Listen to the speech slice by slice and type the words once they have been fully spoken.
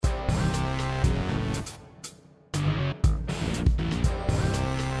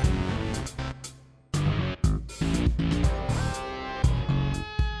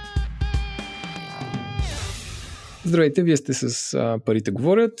Здравейте, вие сте с Парите,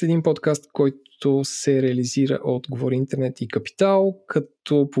 говорят, един подкаст, който се реализира от Говори Интернет и Капитал,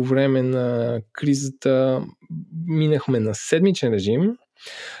 като по време на кризата минахме на седмичен режим,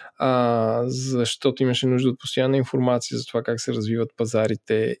 защото имаше нужда от постоянна информация за това как се развиват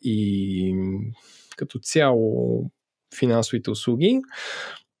пазарите и като цяло финансовите услуги.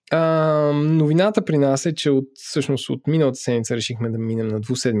 Новината при нас е, че всъщност от миналата седмица решихме да минем на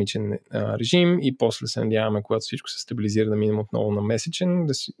двуседмичен режим и после се надяваме, когато всичко се стабилизира, да минем отново на месечен,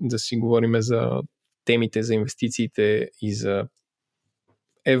 да си говорим за темите, за инвестициите и за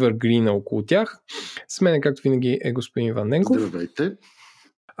evergreen около тях. С мен, както винаги, е господин Иван Ненков. Здравейте.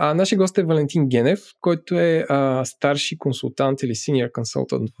 Нашия гост е Валентин Генев, който е старши консултант или senior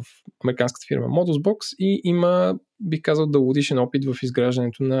consultant в американската фирма Modus Box и има, бих казал, дългогодишен опит в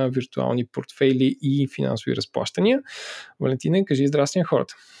изграждането на виртуални портфейли и финансови разплащания. Валентине, кажи здрасти на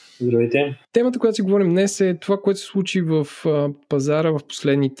хората. Здравейте. Темата, която си говорим днес, е това, което се случи в пазара в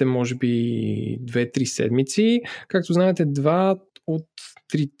последните, може би, 2-3 седмици. Както знаете, два от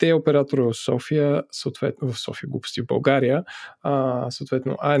трите оператора в София, съответно глупости в България,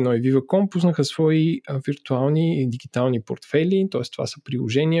 съответно A1 и Viva.com пуснаха свои виртуални и дигитални портфейли, т.е. това са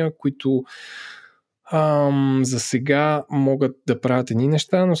приложения, които за сега могат да правят едни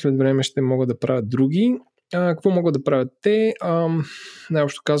неща, но след време ще могат да правят други. Какво могат да правят те?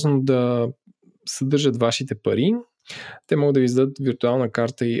 Най-общо казано да съдържат вашите пари. Те могат да ви издадат виртуална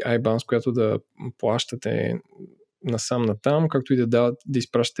карта и IBAN, с която да плащате насам натам, както и да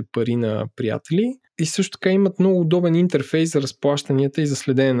изпращате пари на приятели. И също така имат много удобен интерфейс за разплащанията и за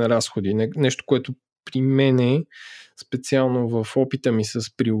следене на разходи. Нещо, което при мен е специално в опита ми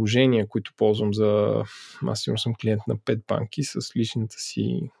с приложения, които ползвам аз сигурно съм клиент на 5 банки с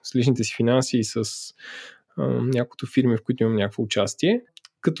личните си финанси и с няколко фирми, в които имам някакво участие.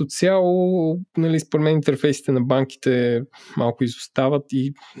 Като цяло, според мен интерфейсите на банките малко изостават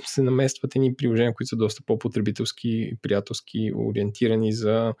и се наместват едни приложения, които са доста по-потребителски и приятелски ориентирани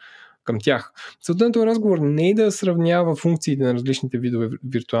към тях. Целта на този разговор не е да сравнява функциите на различните видове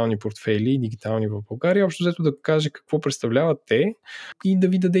виртуални портфейли и дигитални в България, общо взето да каже какво представляват те и да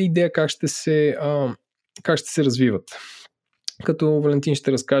ви даде идея как ще се развиват. Като Валентин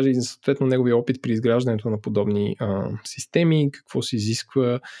ще разкаже и за съответно неговия опит при изграждането на подобни системи, какво се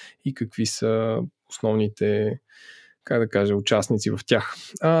изисква и какви са основните, участници в тях.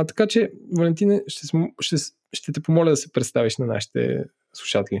 Така че, Валентине, ще те помоля да се представиш на нашите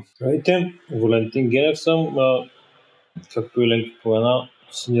слушатели. Здравейте, Валентин Генев съм. Както Еленко спомена,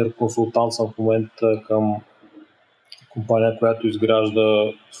 senior консултант съм в момента към компания, която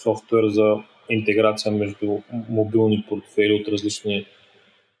изгражда софтуер за интеграция между мобилни портфейли от различни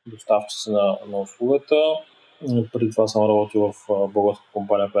доставчици на услугата. Преди това съм работил в българска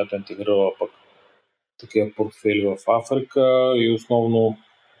компания, която е интегрирала пък такива портфейли в Африка и основно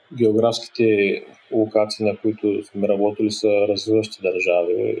географските локации, на които сме работили, са развиващи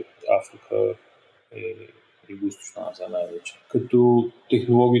държави, Африка и Югоизточна Азия най-вече. Като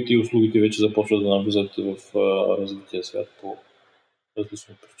технологиите и услугите вече започват да навлизат в развития свят по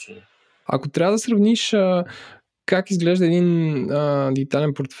различни причини. Ако трябва да сравниш как изглежда един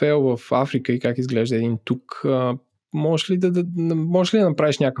дигитален портфейл в Африка и как изглежда един тук, можеш ли да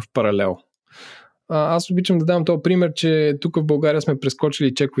направиш някакъв паралел? Аз обичам да дам този пример, че тук в България сме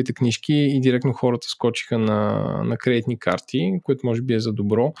прескочили чековите книжки и директно хората скочиха на кредитни карти, което може би е за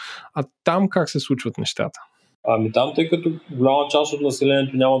добро. А там как се случват нещата? Там, тъй като голяма част от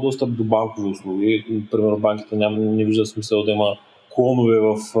населението няма достъп до банкови услуги, примерно банките не вижда смисъл да има клонове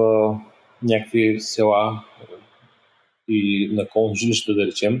в някакви села и на клон жилища, да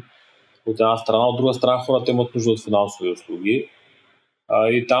речем. От една страна, от друга страна хората имат нужда от финансови услуги.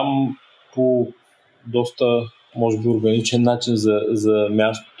 И там по доста, може би, органичен начин за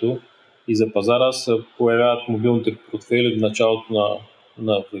мястото и за пазара се появяват мобилните портфейли в началото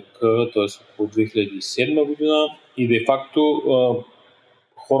на века, т.е. около 2007 година и де-факто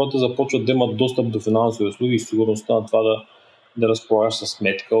хората започват да имат достъп до финансови услуги и сигурността на това да разполагаш със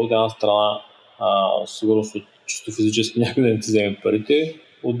сметка. От една страна сигурност от чисто физически някъде да не ти вземе парите,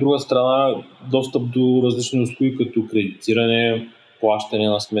 от друга страна достъп до различни услуги като кредитиране, плащане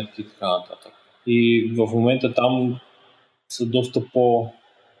на сметки и така нататък. И в момента там са доста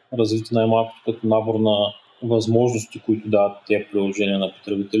по-развити най-малкото като набор на възможности, които дават тези приложения на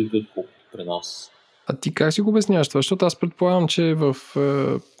потребителите, отколкото при нас. А ти как си го обясняваш това? Защото аз предполагам, че в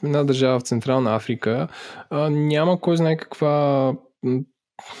една държава в Централна Африка няма кой знае каква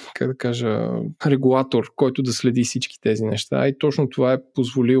регулатор, който да следи всички тези неща и точно това е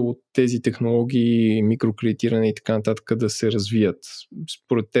позволило тези технологии, микрокредитиране и така нататък да се развият.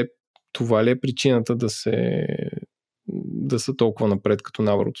 Според теб това ли е причината да се да са толкова напред като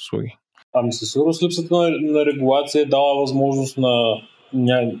набор от услуги? Ами със сигурност липсата на регулация дава възможност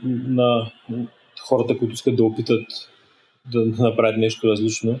на хората, които искат да опитат да направят нещо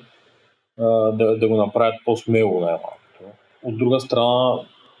различно, да го направят по-смело най-малкото. От друга страна,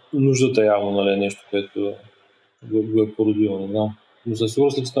 нуждата явно, нали, нещо, което го е породило, не знам. Но със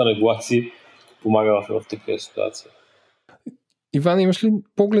сигурност липсата на регулации помага в такива ситуации. Иван, имаш ли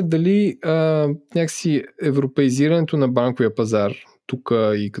поглед дали някакси европеизирането на банковия пазар тук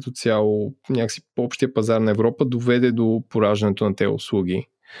и като цяло някакси по-общия пазар на Европа доведе до пораждането на тези услуги?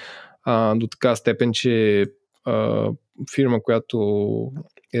 До така степен, че фирма, която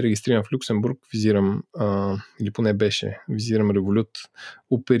е регистрирана в Люксембург, визирам, или поне беше, визирам Револют,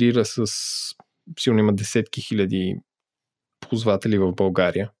 оперира с, сигурно има десетки хиляди ползватели в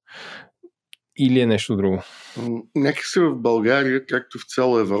България. Или е нещо друго? Някакси в България, както в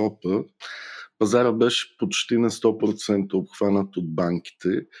цяла Европа, пазара беше почти на 100% обхванат от банките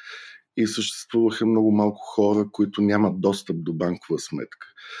и съществуваха много малко хора, които нямат достъп до банкова сметка.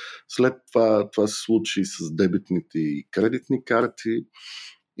 След това се случи с дебитните и кредитни карти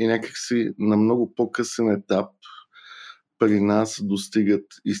и някакси на много по-късен етап при нас достигат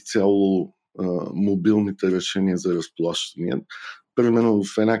изцяло мобилните решения за разплащания. Примерно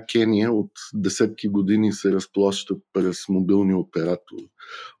в една Кения от десетки години се разплащат през мобилни оператори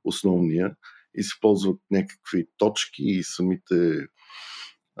основния и се ползват някакви точки и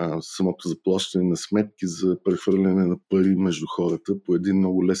самото заплащане на сметки за прехвърляне на пари между хората по един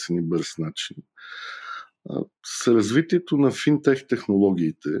много лесен и бърз начин. С развитието на финтех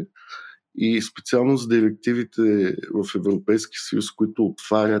технологиите и специално с директивите в Европейския съюз, които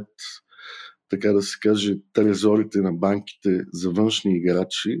отварят, така да се каже, трезорите на банките за външни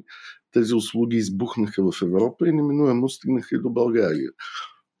играчи, тези услуги избухнаха в Европа и неминуемо стигнаха и до България.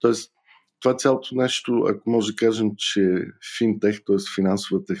 Тоест, това цялото нещо, ако може да кажем, че финтех, т.е.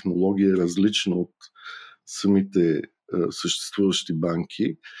 финансова технология е различна от самите съществуващи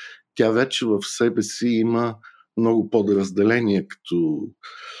банки, тя вече в себе си има много подразделения, като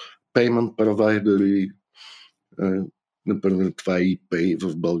payment provider, например това е ePay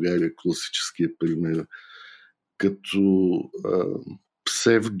в България, класическия пример, като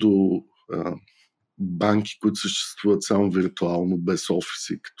псевдо банки, които съществуват само виртуално, без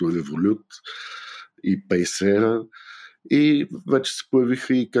офиси, като Револют и Paysera. И вече се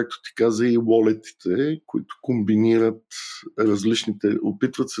появиха и, както ти каза, и walletите, които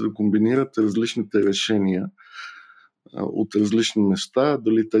опитват се да комбинират различните решения от различни места,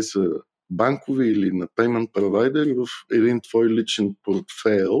 дали те са банкови или на payment provider, в един твой личен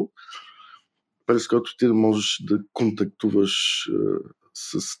портфейл, през който ти да можеш да контактуваш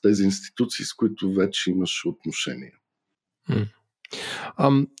с тези институции, с които вече имаш отношение.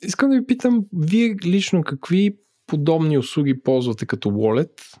 Искам да ви питам, вие лично какви подобни услуги ползвате като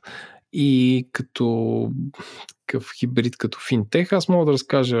wallet и като такъв хибрид, като финтех? Аз мога да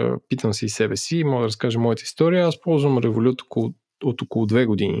разкажа, питам се и себе си, мога да разкажа моята история. Аз ползвам Revolut от около 2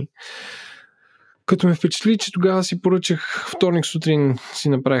 години. Като ме впечатли, че тогава си поръчах вторник сутрин, си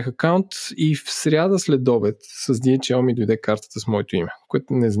направих акаунт и в сряда след обед с DHL ми дойде картата с моето име,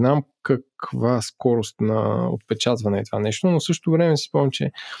 което не знам каква скорост на отпечатване е това нещо, но в същото време си спомням,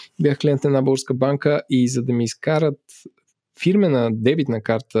 че бях клиент на една българска банка и за да ми изкарат фирмена дебитна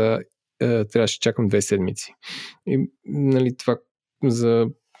карта трябваше да чакам 2 седмици. И нали, това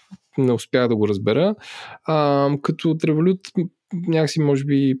не успях да го разбера. Като от Revolut някакси, може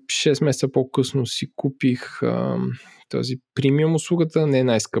би 6 месеца по-късно си купих тази премиум услугата, не е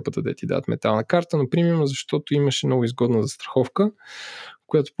най-скъпата да ти дадат метална карта, но премиум, защото имаше много изгодна застраховка,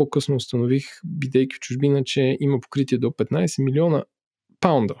 която по-късно установих, бидейки в чужбина, че има покритие до 15 милиона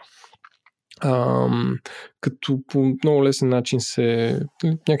паунда. Като по много лесен начин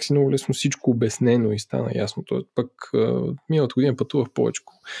някакси много лесно всичко обяснено и стана ясно. Тоест, пък миналата година пътувах повече.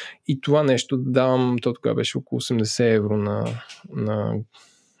 И това нещо давам, то тогава беше около 80 евро на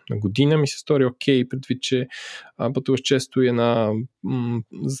година. Ми се стори окей, предвид, че пътуваш често и една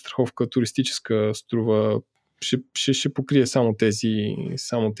застраховка туристическа струва, ще покрие само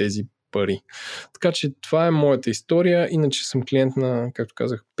тези пари. Така че това е моята история. Иначе съм клиент на, както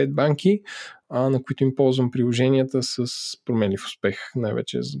казах, 5 банки, на които им ползвам приложенията с променлив успех,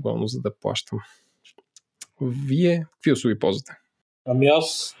 най-вече главно за да плащам. Вие какви услуги ползвате? Ами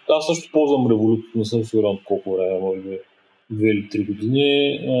аз също ползвам Revolut, не съм сигурен колко време, може би 2 или 3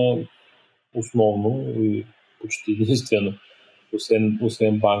 години, основно и почти единствено,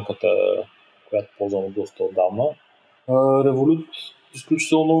 освен банката, която ползвам доста отдавна. Revolut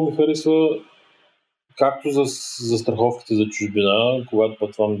изключително много ми харесва както за страховките за чужбина, когато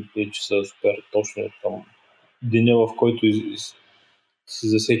пътвам, че са супер точни към деня, в който си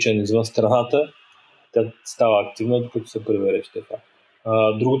засечен извън страната, тя става активна, докато се прибереш.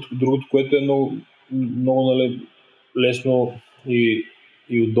 Другото, което е много, много нали, лесно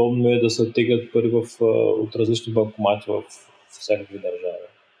и удобно е да се теглят пари от различни банкомати в всякакви държави.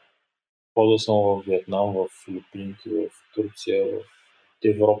 Ходил съм в Виетнам, в Филипините, в Турция, в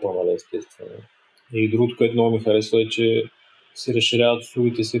Европа, нали, естествено. И другото, което много ми харесва е, че се разширяват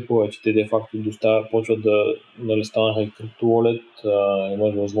услугите си повече. Те де-факто почват да станаха и криптовалет,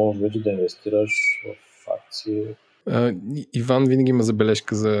 имаш възможност вече да инвестираш в акции. Иван винаги има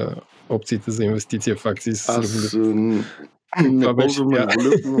забележка за опциите за инвестиция в акции с Револют. Не ползвам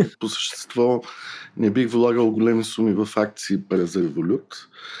Револют, но по същество не бих влагал големи суми в акции през Револют.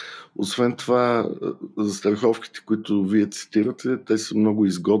 Освен това, застраховките, които вие цитирате, те са много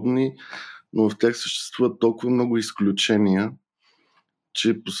изгодни, но в тях съществуват толкова много изключения,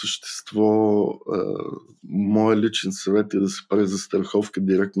 че по същество моят личен съвет е да се прави застраховка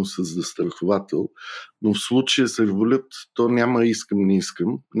директно с застраховател. Но в случая с Револют, то няма искам, не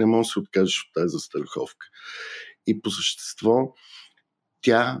искам. Не може да се откажеш от тази застраховка. И по същество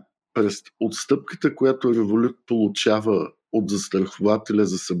тя през отстъпката, която Револют получава от застрахователя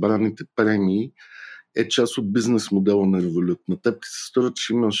за събраните премии, е част от бизнес модела на Револют. На теб ти се струва,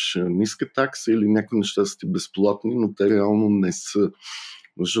 че имаш ниска такса или някои неща са ти безплатни, но те реално не са.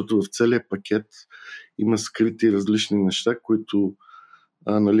 Защото в целия пакет има скрити различни неща, които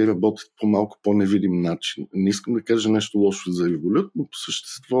работят по малко по-невидим начин. Не искам да кажа нещо лошо за Револют, но по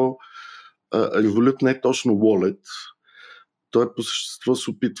същество Револют не е точно wallet. Той по същество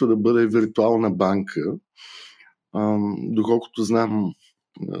се опитва да бъде виртуална банка. Доколкото знам,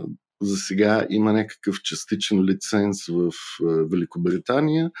 за сега има някакъв частичен лиценз в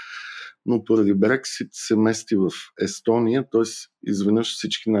Великобритания, но поради Брексит се мести в Естония, т.е. изведнъж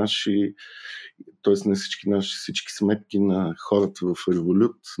всички наши, всички сметки на хората в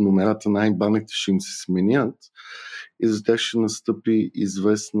Револют, номерата на IBAN-ите ще им се сменят и за тях ще настъпи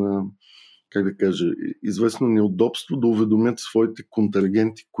известно неудобство да уведомят своите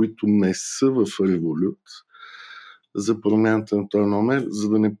контрагенти, които не са в Револют, за промяната на този номер, за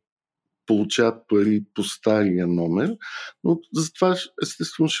да не получават пари по стария номер, но за това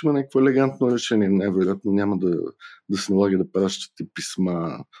естествено ще има някакво елегантно решение. Най-вероятно няма да се налага да пращате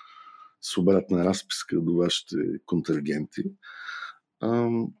писма с обратна разписка до вашите контрагенти.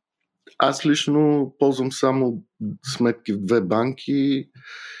 Аз лично ползвам само сметки в 2 банки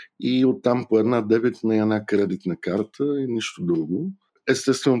и оттам по една дебитна и една кредитна карта и нищо друго.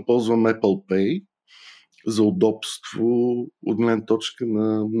 Естествено ползвам Apple Pay за удобство от гледна точка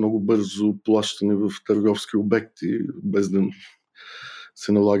на много бързо плащане в търговски обекти, без да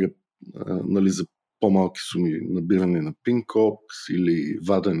се налага за по-малки суми набиране на пин-код или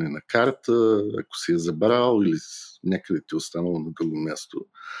вадене на карта, ако си е забрал или някъде ти е останало на друго място.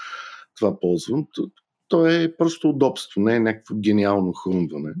 Това ползвам. То е просто удобство, не е някакво гениално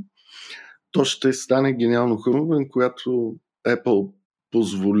хрумване. То ще стане гениално хрумване, когато Apple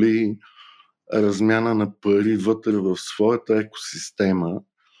позволи размяна на пари вътре в своята екосистема,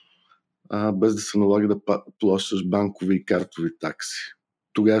 без да се налага да плащаш банкови и картови такси.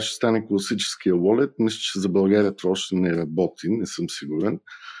 Тогава ще стане класическия wallet. Мисля, че за България това още не работи, не съм сигурен.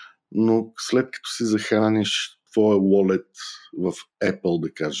 Но след като си захраниш твоя wallet в Apple,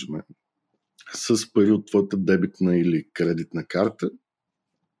 да кажем, с пари от твоята дебитна или кредитна карта,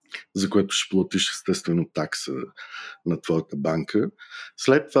 за което ще платиш естествено такса на твоята банка.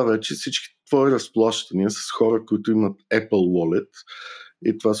 След това вече всички твои разплащания с хора, които имат Apple Wallet,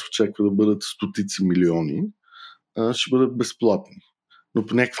 и това се очаква да бъдат стотици милиони, ще бъдат безплатни. Но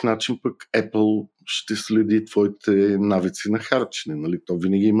по някакъв начин пък Apple ще следи твоите навици на харчене. Нали? То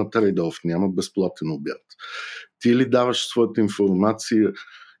винаги има трейд-оф, няма безплатен обяд. Ти или даваш своята информация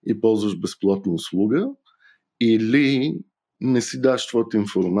и ползваш безплатна услуга, или не си даш твоята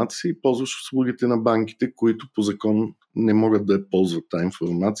информация и ползваш услугите на банките, които по закон не могат да я ползват тази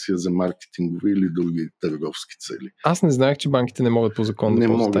информация за маркетингови или други търговски цели. Аз не знаех, че банките не могат по закон да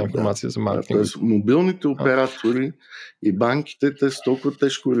ползват тази информация за маркетинг. Тоест, мобилните оператори и банките, те са толкова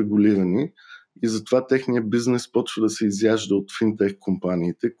тежко регулирани и затова техният бизнес почва да се изяжда от финтех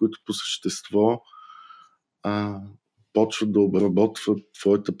компаниите, които по същество почват да обработват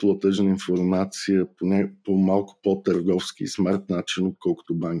твоята платежна информация по малко по-търговски и смарт начин,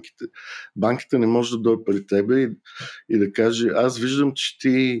 отколкото банките. Банките не може да дойде при тебе и да каже: аз виждам, че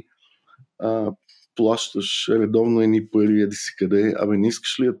ти плащаш редовно едни пари, еди си къде, не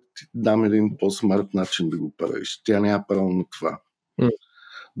искаш ли да ти дам един по-смарт начин да го правиш? Тя няма право на това.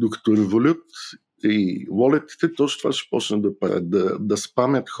 Докато Револют и волетите точно това ще почнат да правят, да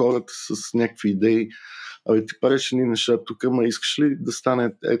спамят хората с някакви идеи. Абе, ти правиш ни неща тук, ама искаш ли да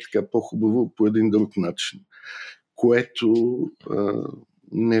стане така по-хубаво по един друг начин? Което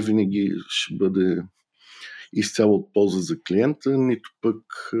не винаги ще бъде изцяло от полза за клиента, нито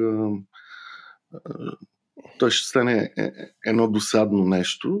пък той ще стане едно досадно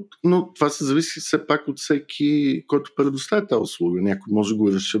нещо, но това се зависи все пак от всеки, който предоставя тази услуга. Някой може да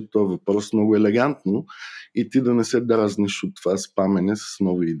го реши този въпрос много елегантно и ти да не се дразниш от това спамене с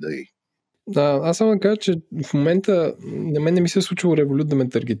нови идеи. Да, аз само да кажа, че в момента на мен не ми се е случило Revolut да ме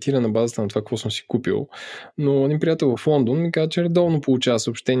таргетира на базата на това, какво съм си купил, но един приятел в Лондон ми каза, че редовно получава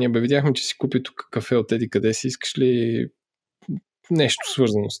съобщения. Видяхме, че си купи тук кафе от еди къде си, искаш ли нещо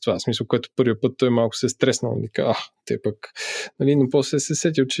свързано с това. В смисъл, което първият път той малко се е стреснал. Вика, те пък. Нали, но после се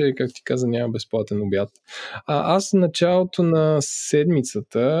сетил, че, как ти каза, няма безплатен обяд. Аз в началото на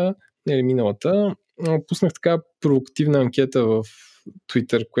седмицата, или миналата, пуснах така провокативна анкета в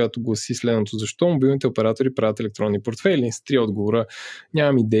Twitter, която гласи следното: защо мобилните оператори правят електронни портфейли? С 3 отговора.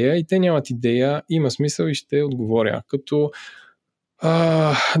 Нямам идея и те нямат идея, има смисъл и ще отговоря. Като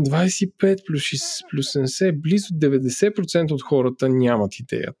 25 плюс 70, близо 90% от хората нямат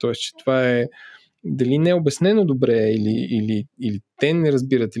идея. Тоест, че това е дали не е обяснено добре или те не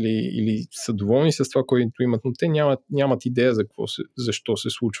разбират или са доволни с това, което имат, но те нямат идея защо се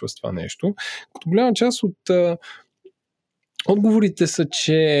случва с това нещо. Като голяма част от отговорите са,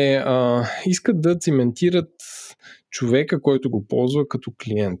 че искат да циментират човека, който го ползва като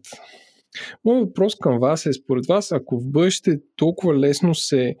клиент. Моят въпрос към вас е, според вас, ако в бъдеще толкова лесно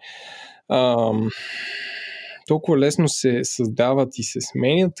се създават и се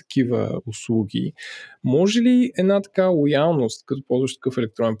сменят такива услуги, може ли една така лоялност, като ползваш такъв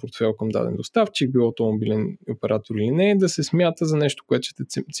електронен портфейл към даден доставчик, било то мобилен оператор или не, да се смята за нещо, което ще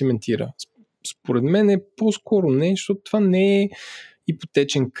те циментира? Според мен е по-скоро не, защото това не е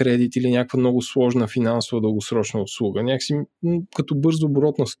ипотечен кредит или някаква много сложна финансова дългосрочна услуга. Някакси като бързо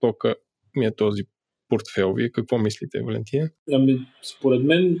оборотна стока ми е този портфейл. Вие какво мислите, Валентин? Според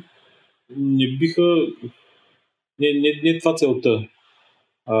мен не биха... Не е това целта.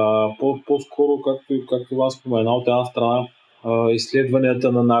 По-скоро, както вас спомена, от една страна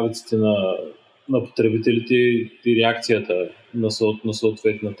изследванията на навиците на потребителите и реакцията на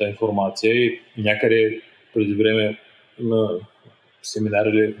съответната информация. И някъде преди време на семинар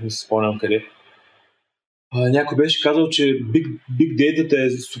или не си спомням къде, някой беше казал, че Big Data е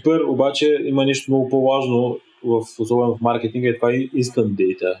супер, обаче има нещо много по-важно, особено в маркетинга, и това е Instant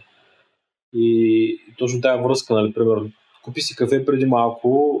Data. И точно тая връзка, нали, примерно, купи си кафе преди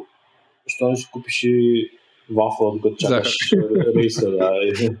малко, защо не си купиш и вафла, докато чакаш рейса. Да.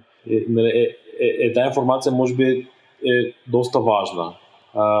 Тая информация може би е доста важна.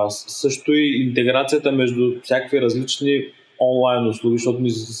 Също и интеграцията между всякакви различни онлайн услуги, защото ми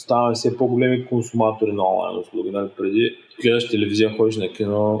ставаме все по-големи консуматори на онлайн услуги. Нали, преди гледаш телевизия, ходиш на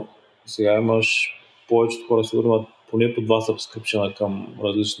кино, сега имаш повечето хора сигурно поне по 2 сабскрипшена към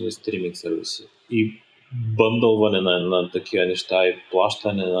различни стриминг сервиси. И бъндълване на такива неща и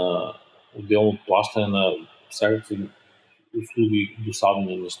отделно плащане на всякакви услуги,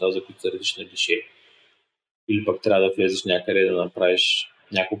 досадни неща, за които се редиш на гише. Или пък трябва да влезеш някъде да направиш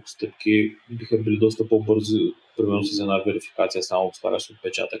няколко стъпки, биха били доста по-бързи, примерно с една верификация, само слагаш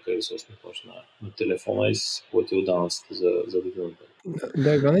отпечатъка или съответно на телефона и си платил данъците за годината.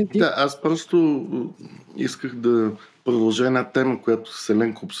 Да, аз просто исках да продължа една тема, която с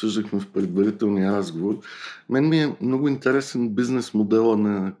Еленко обсъждахме в предварителния разговор. Мен ми е много интересен бизнес модела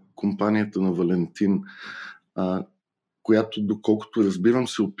на компанията на Валентин, която, доколкото разбирам,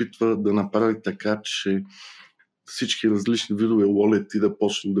 се опитва да направи така, че всички различни видове wallet да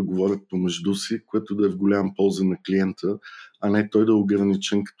почнат да говорят помежду си, което да е в голям полза на клиента, а не той да е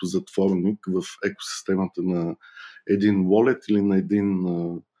ограничен като затворник в екосистемата на един wallet или на един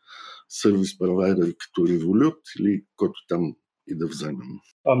сервис провайдер като Revolut или който там и да вземем.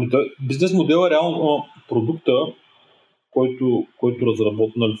 Бизнес модел е реално продукта, който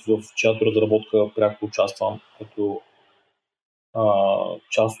разработва, в чиято разработка пряко участвам като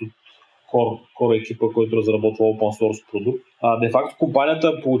част от core екипа, който разработва open source продукт. Де факто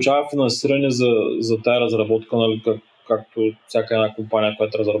компанията получава финансиране за тая разработка, нали, както всяка една компания,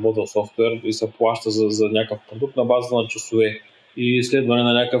 която разработва софтуер и се плаща за някакъв продукт на база на часове и изследване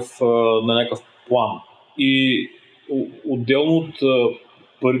на някакъв план. И отделно от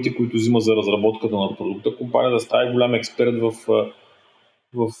парите, които взима за разработката на продукта, компанията става голям експерт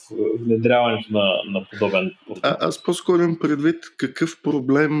в внедряването на подобен продукт. Аз по-скоро имам предвид какъв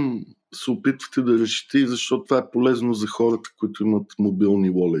проблем се опитвате да решите и защо това е полезно за хората, които имат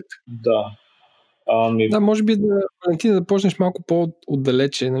мобилни wallet. Да. Да, може би да почнеш малко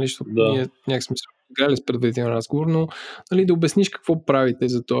по-отдалече, нали, защото ние някак сме се играли с предварителен разговор, но нали, да обясниш какво правите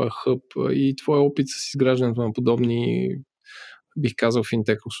за този хъб и твой опит с изграждането на подобни, бих казал,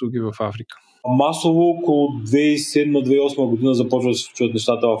 финтех услуги в Африка. Масово около 2007-2008 година започват да се случват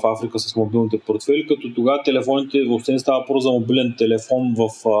нещата в Африка с мобилните портфели, като тогава телефоните въобще не става просто за мобилен телефон т.е.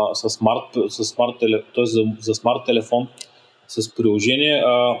 за смарт телефон с приложение,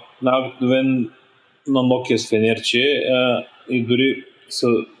 най-обикновен на Nokia с фенерче и дори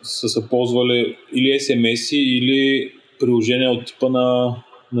са ползвали или SMS или приложение от типа на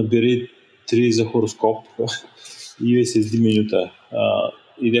набери 3 за хороскоп и SSD менюта.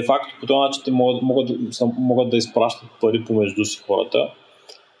 И де-факто по този начин те могат да изпращат пари помежду си хората,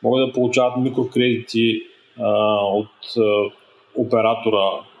 могат да получават микрокредити от оператора,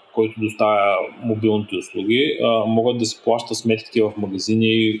 който доставя мобилните услуги, могат да си плащат сметките в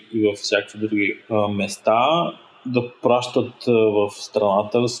магазини и в всякакви други места, да пращат в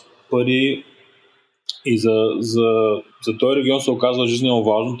страната с пари. И за този регион се оказва жизнено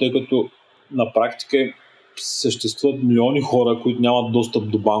важно, тъй като на практика съществуват милиони хора, които нямат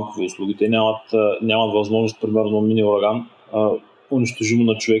достъп до банкови услуги. Те нямат възможност, примерно, мини ураган, унищожимо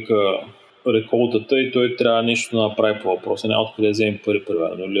на човека реколтата и той трябва нещо да направи по въпроса. Няма откъде да вземе пари,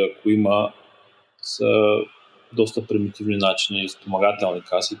 примерно. Или ако има, са доста примитивни начини, спомагателни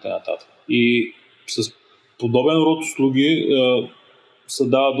каси и т.н. И с подобен род услуги се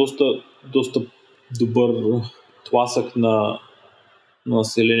дава доста добър тласък на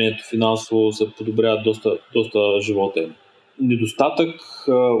населението, финансово се подобряват доста живота им. Недостатък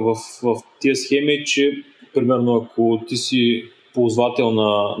в тия схеми е, че примерно ако ти си ползвател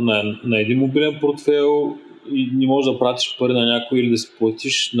на един мобилен портфейл и не можеш да пратиш пари на някой или да си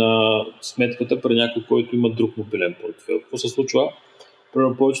платиш на сметката при някой, който има друг мобилен портфейл. Какво се случва?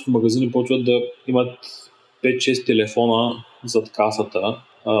 Примерно повечето магазини почват да имат 5-6 телефона зад касата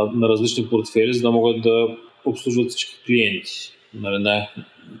на различни портфели, за да могат да обслужват всички клиенти.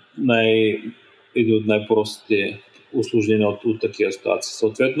 Един от най-простите усложнения от такива ситуации.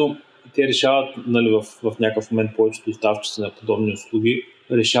 Съответно, те решават, в някакъв момент повечето доставчици на подобни услуги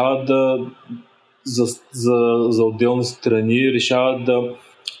решават за отделни страни, решават да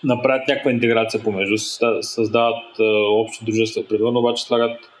направят някаква интеграция помежду си, създават общи дружества, примерно, обаче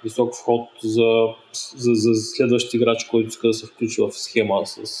слагат висок вход за следващия играч, който иска да се включи в схема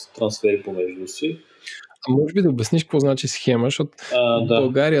с трансфери помежду си. А може би да обясниш какво значи схема, защото в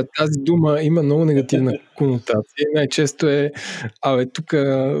България тази дума има много негативна конотация. Най-често тук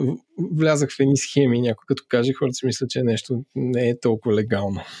влязах в едни схеми, някой като каже, хората си мислят, че нещо не е толкова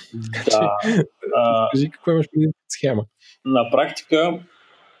легално. Кажи какво имаш преди схема. На практика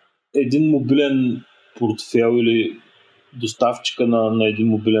един мобилен портфейл или доставчика на един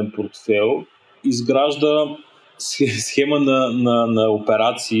мобилен портфейл изгражда схема на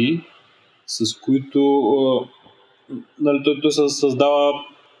операции, с които той се създава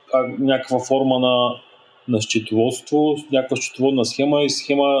някаква форма на счетоводство, някаква счетоводна схема и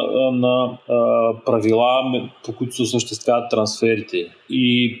схема на правила, по които се осъществяват трансферите.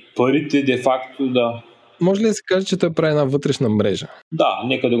 И парите де-факто, да. Може ли да се каже, че той прави една вътрешна мрежа? Да,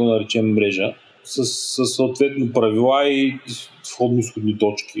 нека да го наречем мрежа, с съответно правила и входно-изходни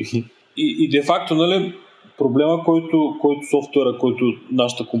точки. И де-факто, проблема, който софтуера, който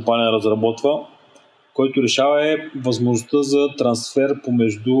нашата компания разработва, който решава е възможността за трансфер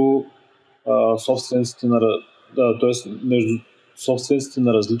помежду собствениците между собствениците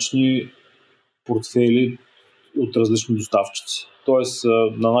на различни портфейли от различни доставчици. Тоест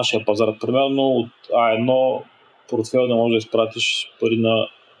на нашия пазар, примерно от А1 портфейл да може да изпратиш пари на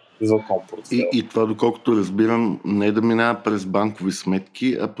Визаком портфейл. И това, доколкото разбирам, не е да минава през банкови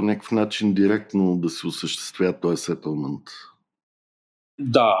сметки, а по някакъв начин директно да се осъществява този сетълмент.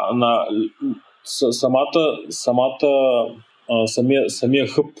 Да, самия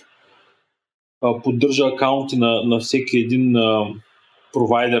хъб поддържа акаунти на всеки един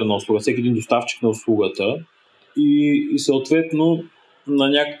провайдер на услуга, всеки един доставчик на услугата и съответно на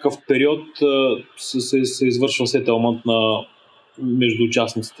някакъв период се извършва сетълмент между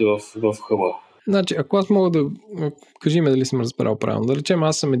участниците в хъба. Значи, ако аз мога да кажем дали съм разбрал правилно, да речем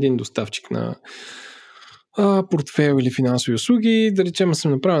аз съм един доставчик на портфейл или финансови услуги, да речем аз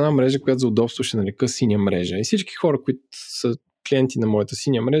съм направил една мрежа, която за удобство ще нарека синя мрежа. И всички хора, които са клиенти на моята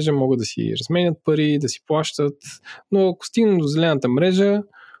синя мрежа, могат да си разменят пари, да си плащат, но ако стигнем до зелената мрежа,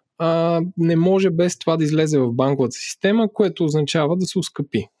 не може без това да излезе в банковата система, което означава да се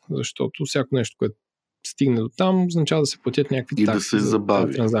ускъпи, защото всяко нещо, което стигне до там, означава да се платят някакви такси. И да се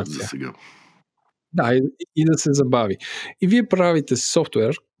забави транзакция. за сега. Да, и да се забави. И вие правите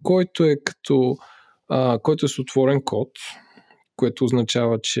софтуер, който е с отворен код, което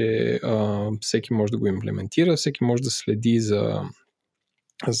означава, че всеки може да го имплементира, всеки може да следи за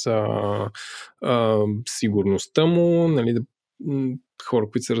сигурността му, нали, хора,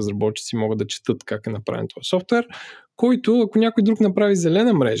 които са разработчици, могат да четат как е направен този софтуер, който, ако някой друг направи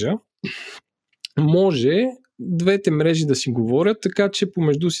зелена мрежа, може двете мрежи да си говорят, така че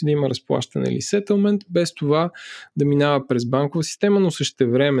помежду си да има разплащане или сетълмент, без това да минава през банкова система, но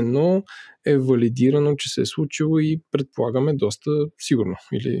същевременно е валидирано, че се е случило и предполагаме доста сигурно,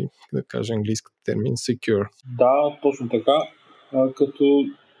 или да кажа английската термин secure. Да, точно така. Като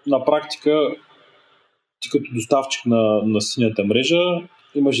на практика ти като доставчик на синята мрежа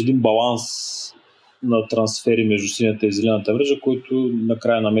имаш един баланс на трансфери между синята и зелената мрежа, който на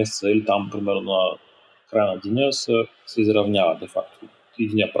края на месеца или там примерно на края на деня се изравнява де факто.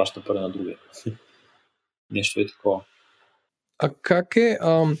 Единия праща пари на другия. Нещо е такова. А как е,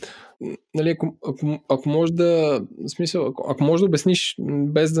 нали, ако може да, в смисъл, ако може да обясниш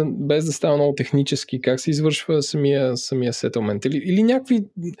без да става много технически, как се извършва самия сетълмент или някакви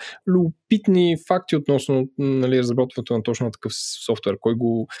любопитни факти относно, нали, разработването на точно такъв софтуер, кой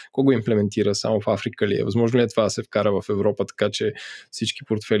го имплементира, само в Африка ли е? Възможно ли е това да се вкара в Европа, така че всички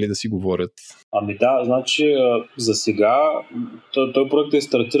портфели да си говорят? Ами да, значи за сега той проект е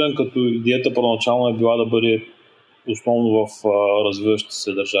стартиран, като идеята първоначално е била да бъде основно в развиващите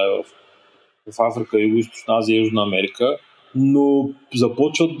се държави в Африка, Юго-Източна Азия и Южна Америка, но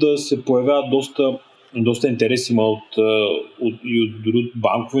започват да се появяват доста интерес има дори от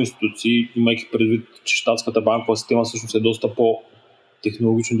банкови институции, имайки предвид, че щатската банкова система всъщност е доста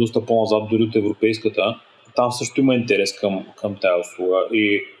по-технологично, доста по-назад дори от европейската. Там също има интерес към тази услуга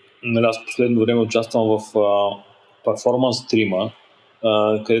и нали, аз последно време участвам в перформанс стрима,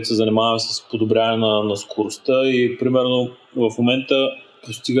 където се занимаваме с подобряване на скоростта и примерно в момента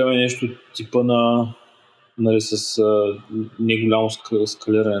постигаме нещо типа нали, с неголямо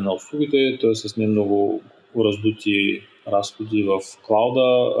скалиране на услугите, т.е. с не много раздути разходи в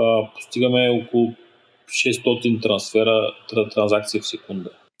клауда. Постигаме около 600 транзакции в секунда.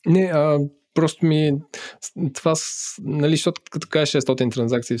 Просто това, нали, защото като кажеш 600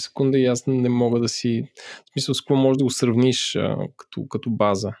 транзакции в секунда и аз не мога да си, в смисъл с какво можеш да го сравниш като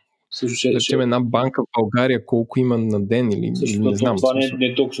база. Да речем една банка в България колко има на ден или не знам. Това не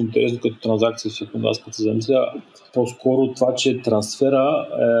е толкова интересно като транзакция в секунда, аз като се замисля. По-скоро това, че трансфера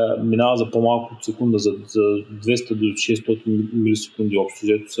минава за по-малко от секунда, за 200 до 600 милисекунди общо.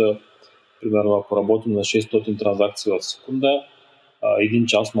 Взето са, примерно, ако работим на 600 транзакции в секунда, 1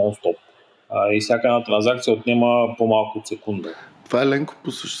 час нон-стоп. И всяка една транзакция отнема по-малко от секунда. Това, Еленко,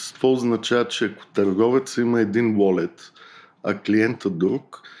 по същество означава, че ако търговец има един wallet, а клиента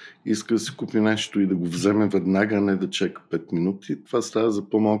друг, иска да си купи нещо и да го вземе веднага, а не да чека 5 минути, това става за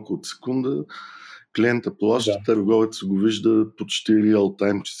по-малко от секунда. Клиента плаща, търговец го вижда почти реал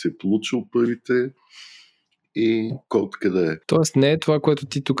тайм, че се е получил парите и колко къде е. Тоест не е това, което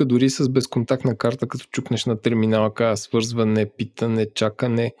ти тук дори с безконтактна карта, като чукнеш на терминала, казва свързване, питане,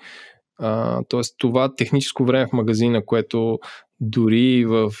 чакане. Тоест това техническо време в магазина, което дори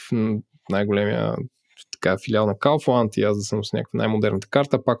в най-големия филиал на Kaufland и аз да съм с някаква най-модерната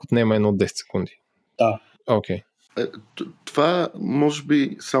карта, пак отнема 10 секунди. Да. Окей. Това, може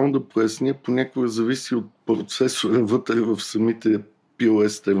би, само да поясня, понякога зависи от процесора вътре в самите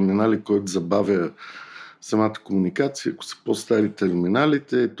POS терминали, който забавя самата комуникация. Ако са по-стари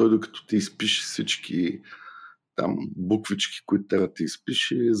терминалите, той докато ти изпише всички там буквички, които трябва да ти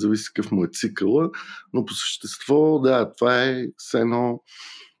изпише, зависи какъв му е цикъла, но по същество, да, това е все едно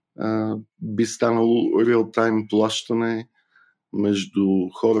би станало реал-тайм плащане между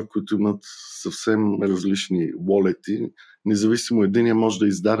хора, които имат съвсем различни волети. Независимо, единия може да е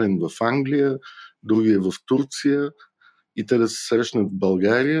издаден в Англия, другия в Турция и те да се срещнат в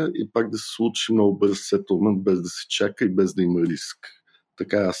България и пак да се случи много бърз сетълмент, без да се чака и без да има риск.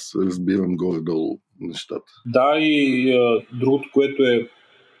 Така аз разбирам горе-долу нещата. Да, и другото, което е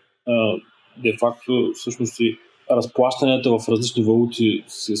де-факто всъщност и разплащанията в различни валути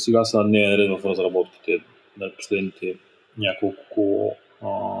сега са на дневен ред в разработките на последните няколко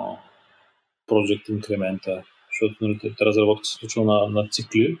project инкремента, защото нали, тази разработка се случва на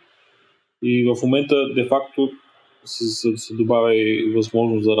цикли и в момента де-факто се добавя и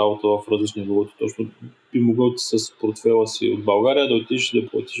възможност за работа в различни валути. Точно би могъл с портфела си от България да отидеш да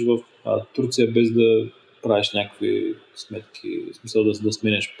платиш в Турция без да правиш някакви сметки, в смисъл да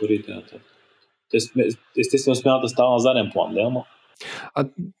сменяш парите на това. Естествено смяната става на заден план, да, ама. А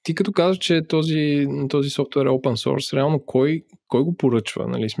ти като казваш, че този софтуер е open source, реално кой го поръчва?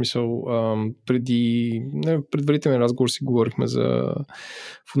 Нали? Смисъл, предварителен разговор си говорихме за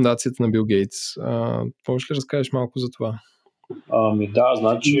фундацията на Бил Гейтс. Можеш ли разкажеш малко за това? Да,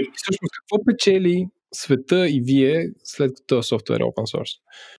 значи... Всъщност, какво печели света и вие след като този софтуер е open source?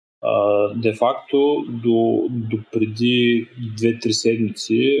 Де-факто до преди 2-3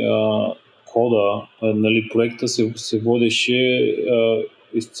 седмици кода, проекта се водеше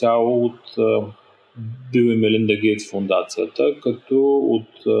изцяло от Бил и Мелинда Гейтс фундацията, като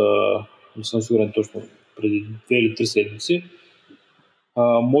не съм сигурен точно, преди 2 или 3 седмици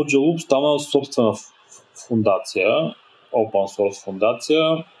Modus Box стана собствена фундация, open source фундация.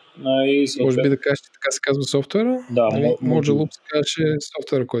 Може би да кажеш, че така се казва софтуера? Да, Modus Box се казваше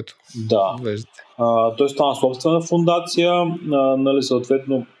софтуера, който веждате. Той стана собствена фундация,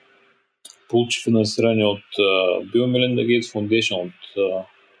 съответно получи финансиране от Bill Melinda Gates Foundation, от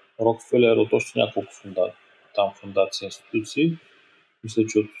Рокфелер, от още няколко фундации, институции. Мисля,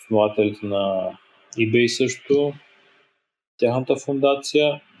 че от основателите на eBay също, тяхната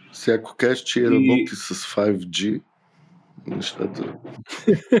фундация. Сега, ако кажеш, че работи с 5G, нещата...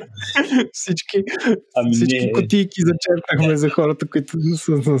 Всички кутийки зачерпахме за хората, които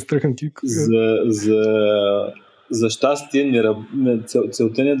са настръхнати. За щастие,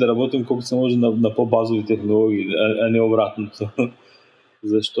 целта не е да работим колкото се може на по-базови технологии, а не обратното.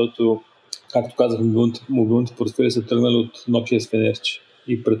 Защото, както казах, мобилните портфели са тръгнали от Nokia с фенерче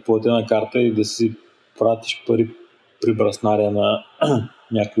и предплатена карта и да си пратиш пари при браснаря на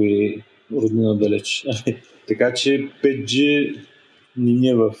някой роднина далеч. Така че 5G не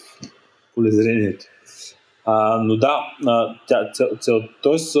е в полезрението. Но да,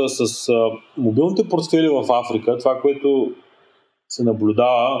 т.е. с мобилните портфели в Африка, това, което се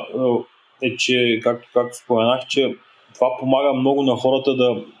наблюдава е, че, както споменах, че това помага много на хората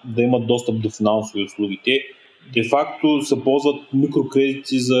да имат достъп до финансови услуги. Те де-факто се ползват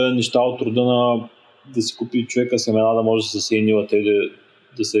микрокредити за неща от рода на да си купи човека семена, да може да се сее нивата и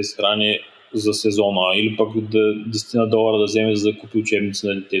да се изхрани за сезона, или пък $10 да вземе, за да купи учебници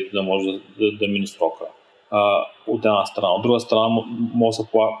на детето, да може да мине срока. От една страна. От друга страна може да се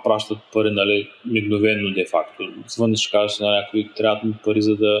пращат пари, мигновенно де-факто. Звъниш, кажеш на някой, трябват ми пари,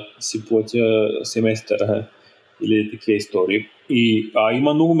 за да си платя семестъра или такива истории. И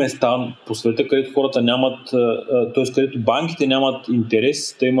има много места по света, където хората нямат, т.е. където банките нямат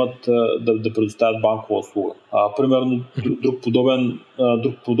интерес да предоставят банкова услуга. Примерно друг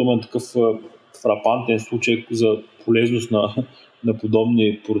подобен такъв фрапантен случай за полезност на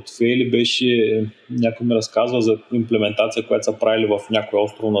подобни портфейли беше, някой ми разказва за имплементация, която са правили в някоя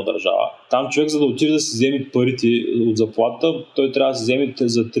островна държава. Там човек, за да отиде да си вземе парите от заплата, той трябва да си вземе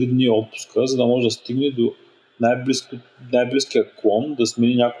за 3 дни отпуска, за да може да стигне до най-близкия клон, да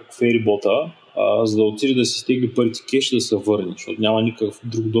смени няколко ферибота, за да отиде да си стегли парите кеш и да се върне, защото няма никакъв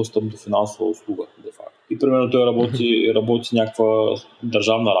друг достъп до финансова услуга. И примерно той работи някаква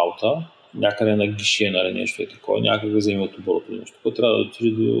държавна работа, някъде на гише, нещо е такова, някак да вземе от оборота нещо. Той трябва да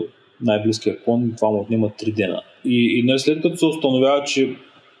отиде до най-близкия клон и това му отнема 3 дена. И след като се установява, че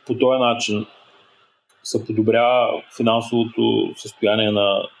по този начин се подобрява финансовото състояние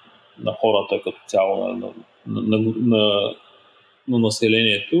на хората като цяло, на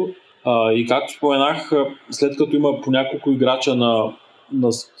населението. И както споменах, след като има по няколко играча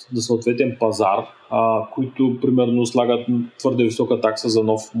на съответен пазар, които примерно слагат твърде висока такса за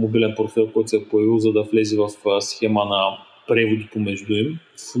нов мобилен портфел, който се е появил, за да влезе в схема на преводи помежду им,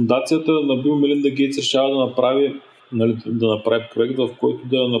 фундацията на Бил Мелинда Гейтс решава да направи проект, в който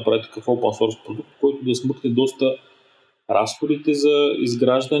да направи такъв open source продукт, който да смъкне доста разходите за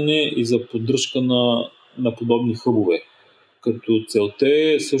изграждане и за поддръжка на подобни хъбове. Като целта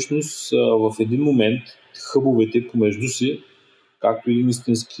е всъщност в един момент хъбовете помежду си, както и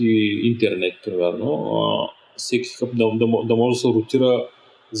истински интернет, примерно, всеки хъб да може да се ротира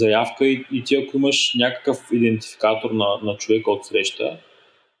заявка и ти, ако имаш някакъв идентификатор на човека от среща,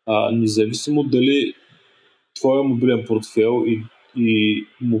 независимо дали твоя мобилен портфел и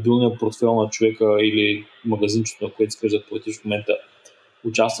мобилният портфел на човека или магазинчето, на което искаш да платиш в момента,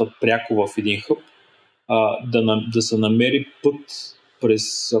 участват пряко в един хъб, да се намери път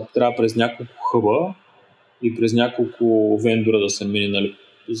през няколко хъба и през няколко вендора да се мине,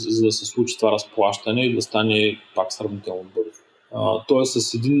 за да се случи това разплащане и да стане пак сравнително бързо. Тоест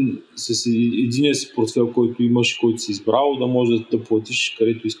с единия си портфел, който имаш, който си избрал, да можеш да платиш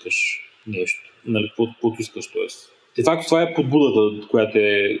където искаш нещо. Каквото искаш, т.е. Де факто това е подбудата, която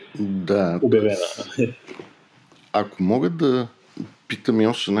е обявена. Ако мога да питам и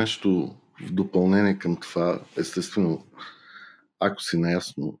още нещо в допълнение към това, естествено, ако си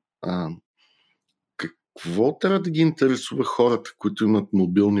наясно, какво трябва да ги интересува хората, които имат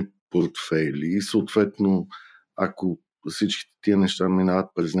мобилни портфейли и съответно, ако всичките тия неща минават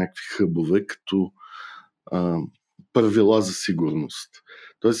през някакви хъбове, като правила за сигурност?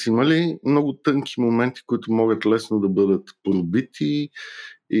 Тоест има ли много тънки моменти, които могат лесно да бъдат пробити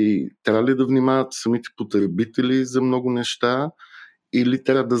и трябва ли да внимават самите потребители за много неща или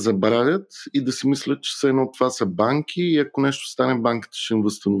трябва да забравят и да си мислят, че все едно това са банки и ако нещо стане, банката ще им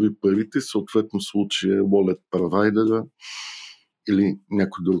възстанови парите, съответно в случая wallet провайдера или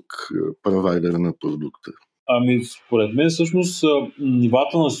някой друг провайдер на продукта? Според мен всъщност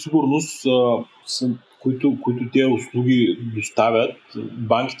нивата на сигурност, които тези услуги доставят,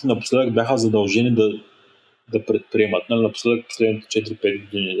 банките напоследък бяха задължени да предприемат. Напоследък последните 4-5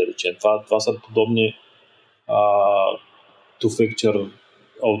 години, да речем. Това са подобни two-factor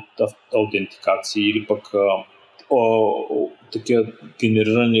аутентикации или пък такива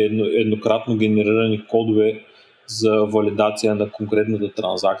еднократно генерирани кодове за валидация на конкретната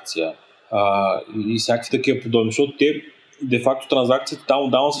транзакция. И всякакви такива подобни, защото те, де-факто, транзакциите там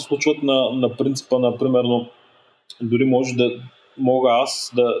отдавна се случват на принципа, например, дори мога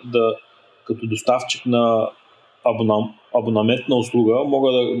аз да като доставчик на абонаментна услуга,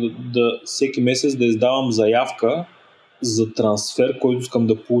 мога да всеки месец да издавам заявка за трансфер, който искам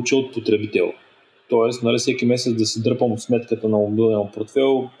да получа от потребител. Тоест, всеки месец да си дърпам от сметката на мобилния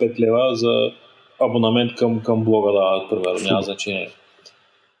портфейл 5 лева за абонамент към блога, примерно, няма значение.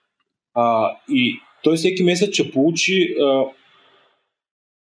 И той всеки месец ще получи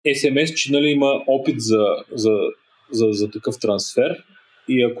SMS, че има опит за такъв трансфер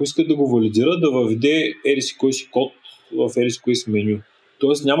и ако иска да го валидира, да въведе ериси кой си код в ериси кой си меню.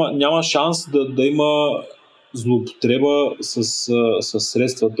 Тоест няма шанс да има злоупотреба с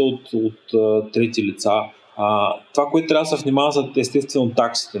средствата от трети лица. Това, което трябва да се внимава, са естествено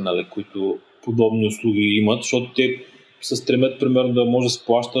таксите, които подобни услуги имат, защото те се стремят, примерно, да може да се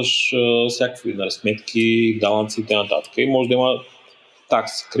плащаш всякакви сметки, данъци и т.н. И може да има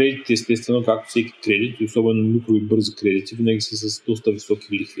такси. Кредити, естествено, както всеки кредит, особено микро и бързи кредити, винаги са с доста високи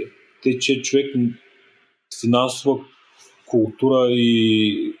лихви. Тъй, че човек финансова култура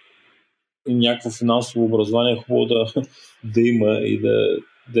и някакво финансово образование е хубаво да има и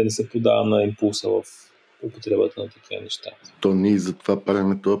да не се подава на импулса в употребата на такива неща. То ние затова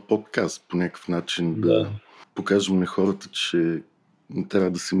правим този подкаст по някакъв начин да покажем на хората, че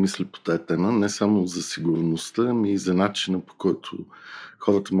трябва да се мисли по тая тема, не само за сигурността, ами и за начина, по който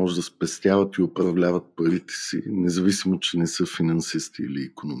хората може да спестяват и управляват парите си, независимо, че не са финансисти или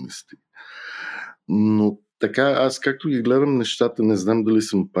икономисти. Но така, аз както ги гледам нещата, не знам дали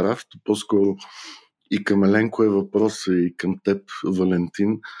съм прав, то по-скоро и към Еленко е въпроса, и към теб,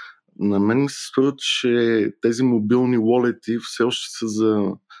 Валентин. На мен се струва, че тези мобилни уолети все още са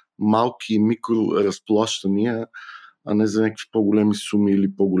за малки и микро разплащания, а не за някакви по-големи суми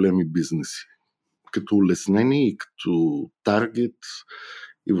или по-големи бизнеси. Като улеснение и като таргет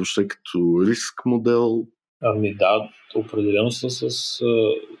и въобще като риск модел. Определено са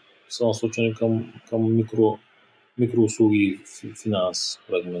насочени към микроуслуги и финанс,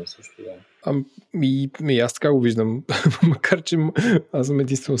 според мен също. И аз така го виждам, макар че аз съм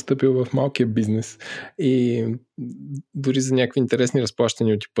единствено стъпил в малкия бизнес и дори за някакви интересни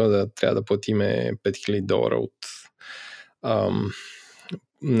разплащания от типа трябва да платиме $5000 от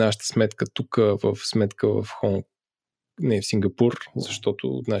нашата сметка тук в сметка в в Сингапур,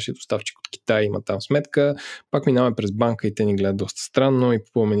 защото нашия доставчик от Китай има там сметка. Пак минаваме през банка и те ни гледат доста странно и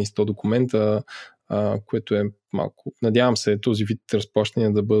попълваме 100 документа, което е малко... Надявам се този вид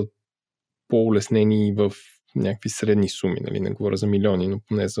разплащания да бъдат по-улеснени в някакви средни суми. Не говоря за милиони, но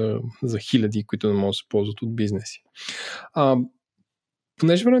поне за хиляди, които не могат да се ползват от бизнеси.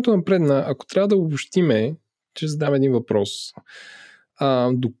 Понеже времето напредна, ако трябва да обобщиме, ще задам един въпрос.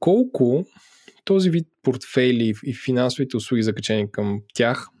 Доколко този вид портфейли и финансовите услуги, закачени към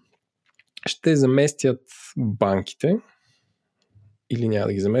тях, ще заместят банките или няма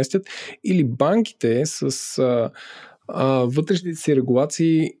да ги заместят, или банките с вътрешните си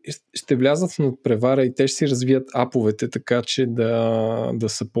регулации ще влязат в надпревара и те ще си развият аповете така, че да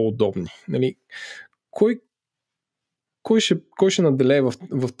са по-удобни. Кой ще наделее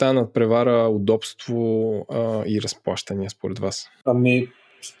в тази надпревара удобство и разплащания според вас?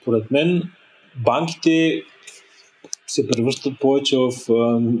 Според мен банките се превръщат повече в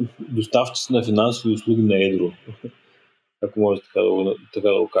доставчици на финансови услуги на едро. Ако може така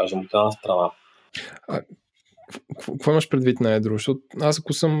да го кажем, от една страна. Какво имаш предвид на едро? Защото аз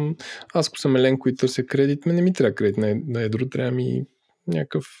ако съм Еленко и търся кредит, не ми трябва кредит на едро, трябва ми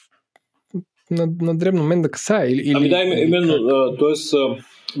някакъв на дребно мен да касае. Именно. Тоест,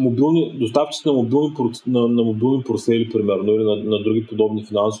 доставчици на мобилни портфейли, примерно, или на други подобни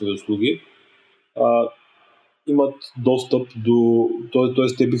финансови услуги, имат достъп до...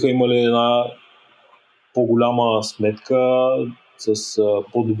 Тоест, те биха имали една по-голяма сметка с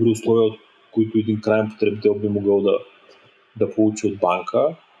по-добри условия, от които един крайен потребител би могъл да получи от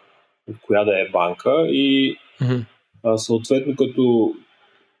банка, от коя да е банка, и съответно като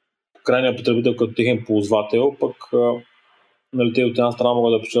крайният потребител, като техен ползвател, пък нали, те от една страна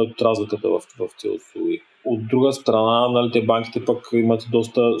могат да печелят от разликата в тези услуги. От друга страна, нали, те банките пък имат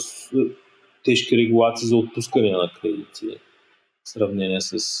доста тежки регулации за отпускане на кредити, в сравнение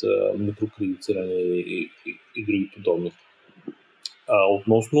с микрокредитиране и други подобни.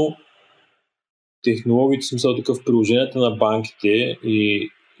 Относно технологиите, смисъл такъв, приложенията на банките и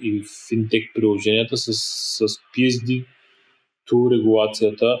финтек приложенията с PSD2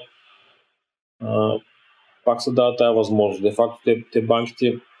 регулацията, пак се дава тая възможност. Де факто те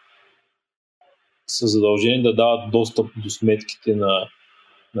банките са задължени да дават достъп до сметките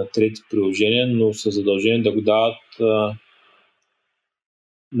на трети приложения, но са задължени да го дават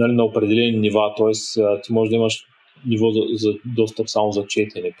нали, на определени нива. Т.е. ти можеш да имаш ниво за достъп само за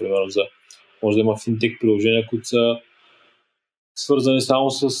четене. Примерно може да има финтек приложения, които са свързани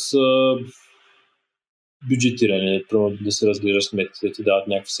само с бюджетиране, примерно да се разглеждаш сметките, да ти дават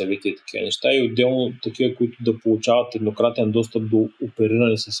някакви съвети и такива неща, и отделно такива, които да получават еднократен достъп до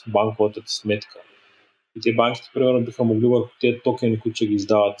опериране с банковата ти сметка. И те банките, примерно, биха могли върху тези токени, които ще ги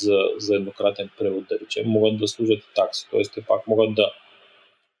издават за еднократен превод, да речем, могат да служат и такси. Т.е. те пак могат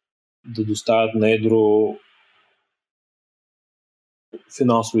да доставят на едро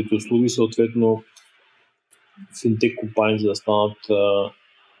финансовите услуги, съответно финтек компаниите да станат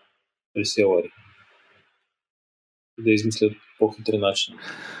реселъри. Да измислят по-хитри начини.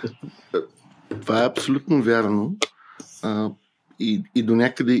 Това е абсолютно вярно. И до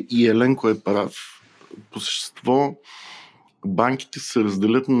някъде и Еленко е прав. По същество банките се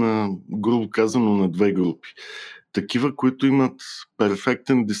разделят грубо казано, на две групи. Такива, които имат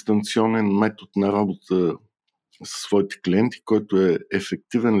перфектен дистанционен метод на работа със своите клиенти, който е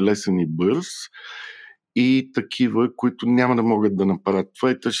ефективен, лесен и бърз, и такива, които няма да могат да направят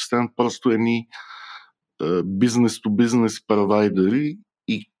това, и те ще станат просто едни бизнес-то-бизнес провайдери,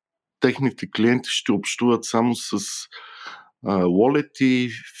 и техните клиенти ще общуват само с wallet и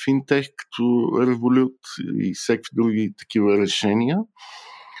финтех, като еволют и всеки други такива решения,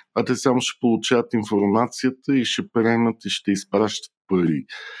 а те само ще получават информацията и ще приемат и ще изпращат пари.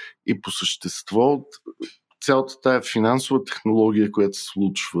 И по същество цялата тая финансова технология, която се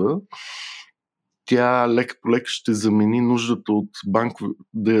случва, тя лека по лека ще замени нуждата от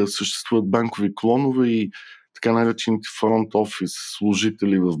да съществуват банкови клонове и така наречените фронт офис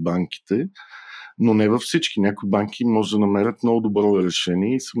служители в банките, но не във всички. Някои банки може да намерят много добро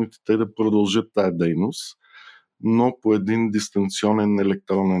решение и самите те да продължат тая дейност, но по един дистанционен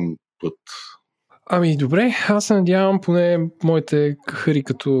електронен път. Ами добре, аз се надявам поне моите кахари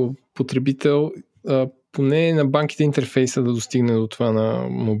като потребител, поне на банките интерфейса да достигне до това на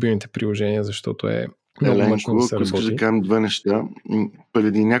мобилните приложения, защото е много мъчно да се работи. Искаш да кажем две неща.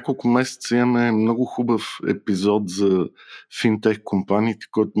 Преди няколко месеца имаме много хубав епизод за финтех компаниите,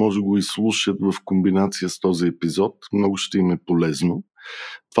 който може да го изслушат в комбинация с този епизод. Много ще им е полезно.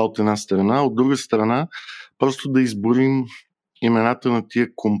 Това от една страна. От друга страна, просто да изборим имената на тия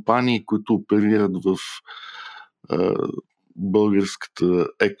компании, които оперират в българската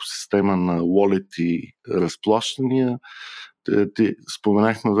екосистема на wallet и разплащания.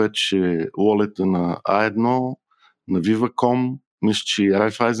 Споменахме вече wallet-а на A1, на Viva.com. Мисля, че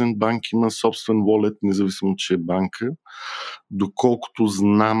Raiffeisen Bank има собствен wallet, независимо, че е банка. Доколкото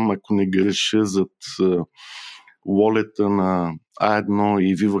знам, ако не греша, зад wallet-а на A1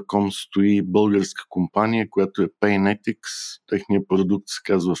 и Viva.com стои българска компания, която е Paynetics. Техният продукт се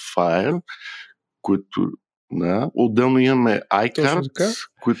казва Fire, който отделно имаме iCard,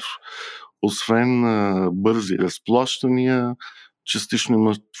 които освен бързи разплащания, частично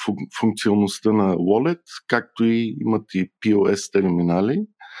имат функционалността на Wallet, както и имат и POS терминали.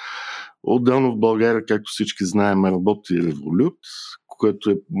 Отделно в България, както всички знаем, работи Револют, което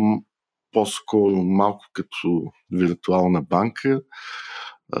е по-скоро малко като виртуална банка,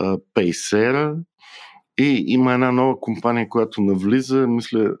 Paysera. И има една нова компания, която навлиза,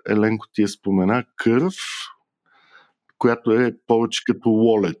 мисля, Еленко ти я спомена, Кърв, която е повече като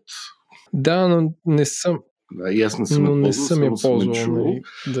Wallet. Да, но не съм. Да, и аз не съм я ползвал.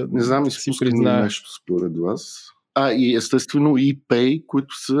 Не знам, изпускам нещо според вас. И естествено ePay,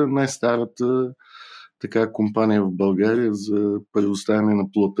 които са най-старата така компания в България за предоставяне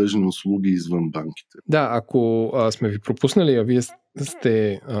на платежни услуги извън банките. Да, ако сме ви пропуснали, а вие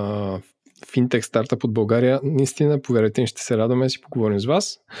сте финтех стартъп от България, наистина, повярвайте, ще се радваме да си поговорим с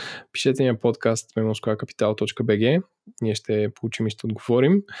вас. Пишете ни на подкаст memoskapital.bg. Ние ще получим и ще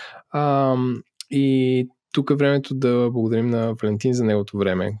отговорим. И тук е времето да благодарим на Валентин за неговото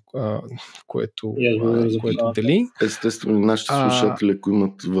време, което дели. Естествено, нашите слушатели, ако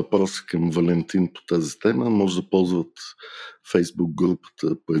имат въпроси към Валентин по тази тема, може да ползват Facebook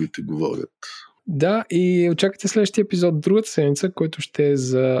групата Парите, говорят. Да, и очаквайте следващия епизод другата седмица, който ще е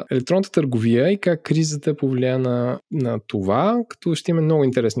за електронната търговия и как кризата повлия на това, като ще имаме много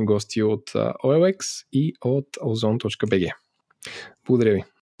интересни гости от OLX и от ozon.bg. Благодаря ви.